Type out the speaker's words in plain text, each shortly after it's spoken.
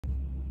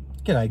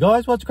G'day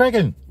guys, what's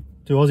cracking?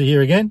 2Aussie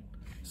here again.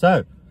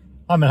 So,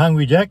 I'm at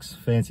Hungry Jack's,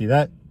 fancy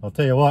that. I'll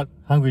tell you what,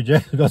 Hungry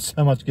Jack's has got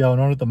so much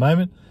going on at the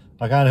moment,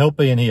 I can't help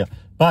being here.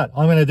 But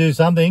I'm going to do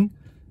something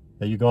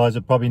that you guys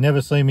have probably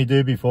never seen me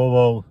do before.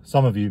 Well,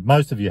 some of you,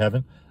 most of you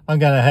haven't. I'm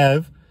going to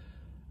have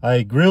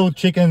a grilled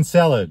chicken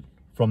salad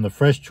from the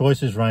Fresh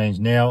Choices range.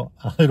 Now,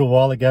 a little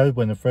while ago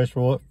when the Fresh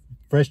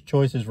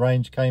Choices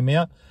range came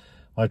out,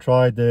 I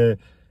tried the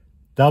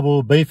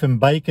double beef and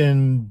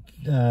bacon,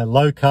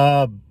 low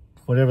carb,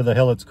 whatever the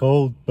hell it's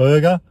called,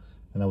 burger,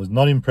 and I was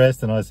not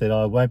impressed, and I said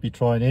I won't be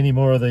trying any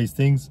more of these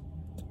things,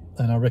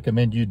 and I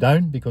recommend you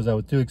don't because they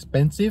were too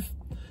expensive.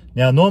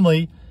 Now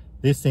normally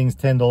this thing's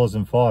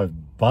 $10.05,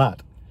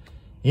 but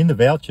in the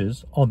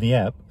vouchers on the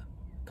app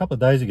a couple of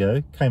days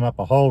ago came up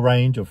a whole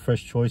range of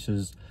Fresh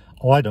Choices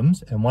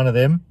items, and one of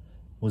them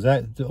was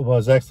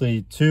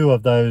actually two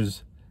of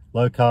those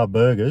low carb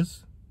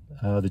burgers,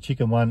 the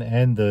chicken one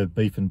and the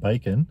beef and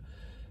bacon,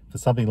 for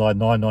something like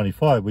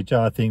 $9.95, which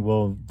I think,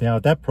 well, now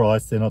at that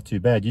price, they're not too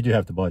bad. You do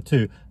have to buy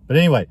two. But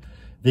anyway,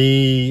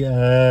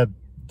 the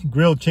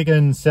grilled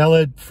chicken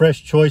salad,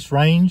 Fresh Choice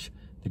range,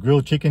 the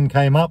grilled chicken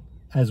came up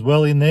as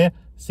well in there,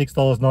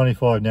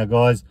 $6.95. Now,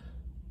 guys,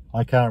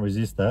 I can't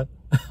resist that.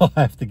 I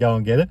have to go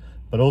and get it.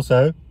 But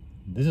also,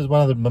 this is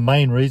one of the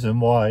main reason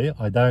why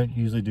I don't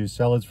usually do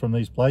salads from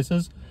these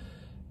places,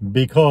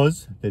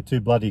 because they're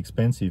too bloody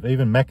expensive.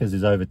 Even Macca's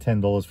is over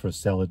 $10 for a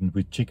salad and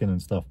with chicken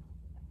and stuff.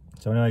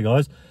 So anyway,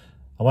 guys,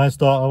 I won't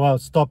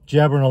stop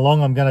jabbering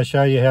along. I'm going to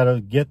show you how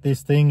to get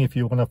this thing. If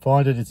you want to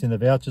find it, it's in the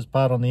vouchers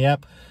part on the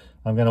app.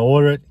 I'm going to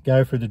order it,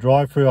 go through the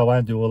drive-through. I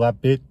won't do all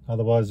that bit,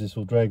 otherwise this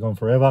will drag on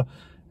forever.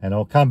 And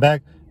I'll come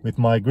back with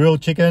my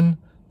grilled chicken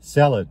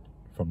salad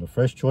from the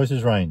Fresh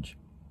Choices range.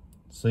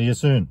 See you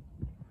soon.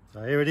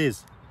 So here it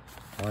is,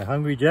 my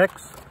Hungry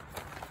Jack's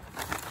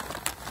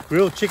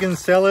grilled chicken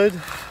salad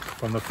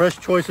from the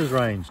Fresh Choices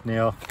range.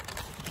 Now,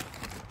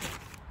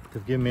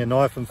 they've given me a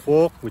knife and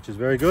fork, which is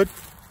very good.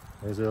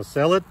 There's our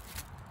salad.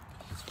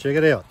 Let's check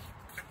it out.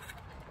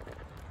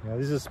 Now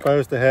this is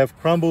supposed to have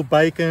crumbled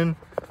bacon,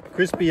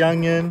 crispy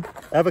onion,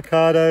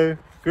 avocado,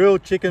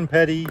 grilled chicken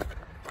patty,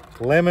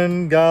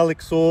 lemon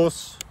garlic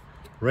sauce,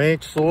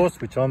 ranch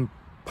sauce, which I'm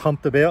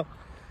pumped about,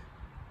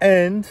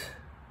 and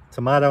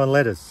tomato and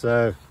lettuce.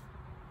 So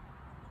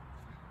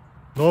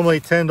normally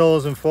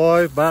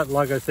 $10.05, but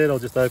like I said, I'll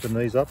just open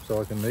these up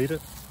so I can eat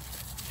it.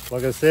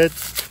 Like I said,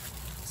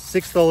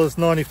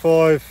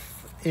 $6.95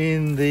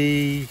 in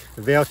the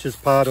vouchers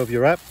part of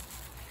your app.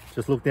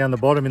 Just look down the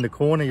bottom in the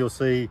corner, you'll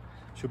see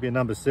should be a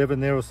number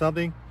 7 there or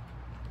something.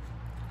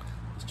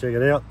 Let's check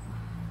it out.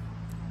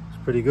 It's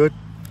pretty good.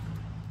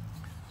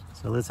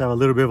 So let's have a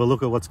little bit of a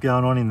look at what's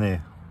going on in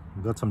there.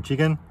 We've got some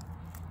chicken.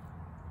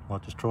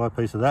 Might just try a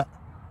piece of that.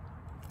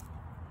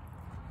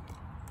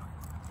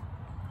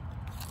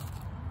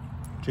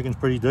 Chicken's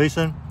pretty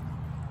decent.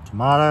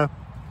 Tomato.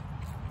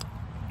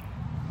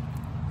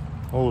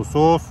 All the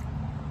sauce.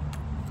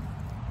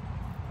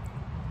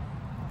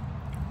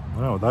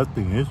 I don't know what that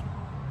thing is.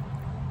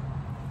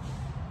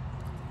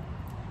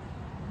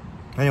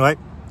 Anyway,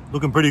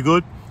 looking pretty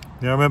good.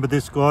 Now remember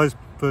this, guys,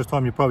 first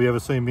time you probably ever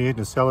seen me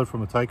eating a salad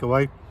from a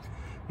takeaway.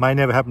 May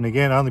never happen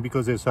again, only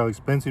because they're so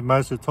expensive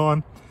most of the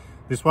time.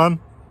 This one,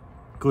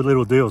 good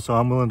little deal, so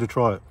I'm willing to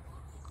try it.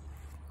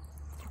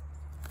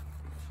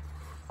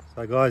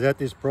 So guys, at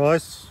this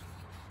price,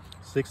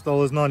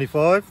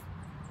 $6.95.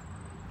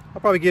 I'll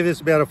probably give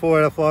this about a 4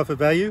 out of 5 for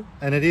value,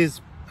 and it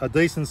is a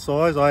decent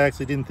size. I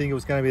actually didn't think it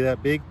was going to be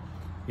that big.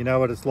 You know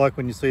what it's like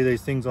when you see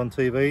these things on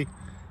TV.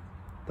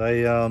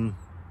 They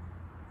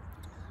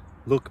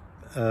look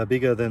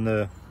bigger than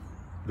the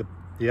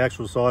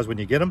actual size when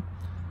you get them.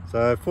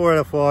 So 4 out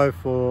of 5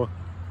 for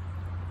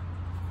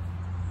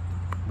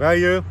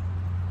value.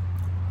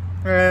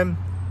 And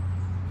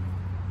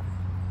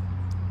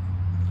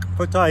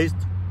for taste,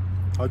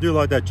 I do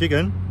like that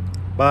chicken,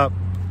 but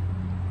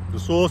the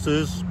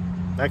sauces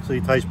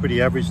actually taste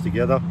pretty average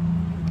together.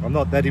 I'm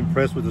not that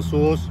impressed with the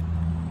sauce.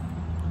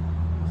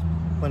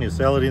 Plenty of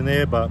salad in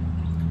there, but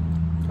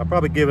I'll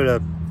probably give it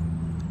a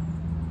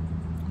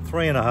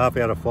 3.5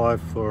 out of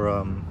 5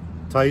 for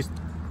taste.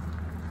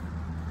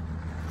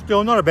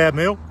 Still not a bad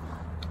meal.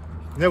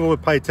 Never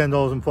would pay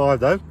 $10.05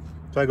 though.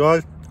 So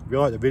guys, if you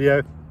like the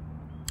video,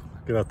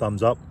 give it a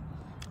thumbs up.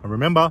 And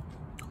remember,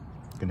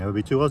 you can never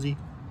be too Aussie.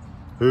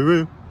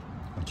 Hooroo.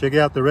 And check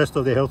out the rest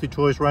of the Healthy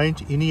Choice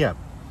range in the app.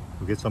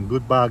 You'll get some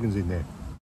good bargains in there.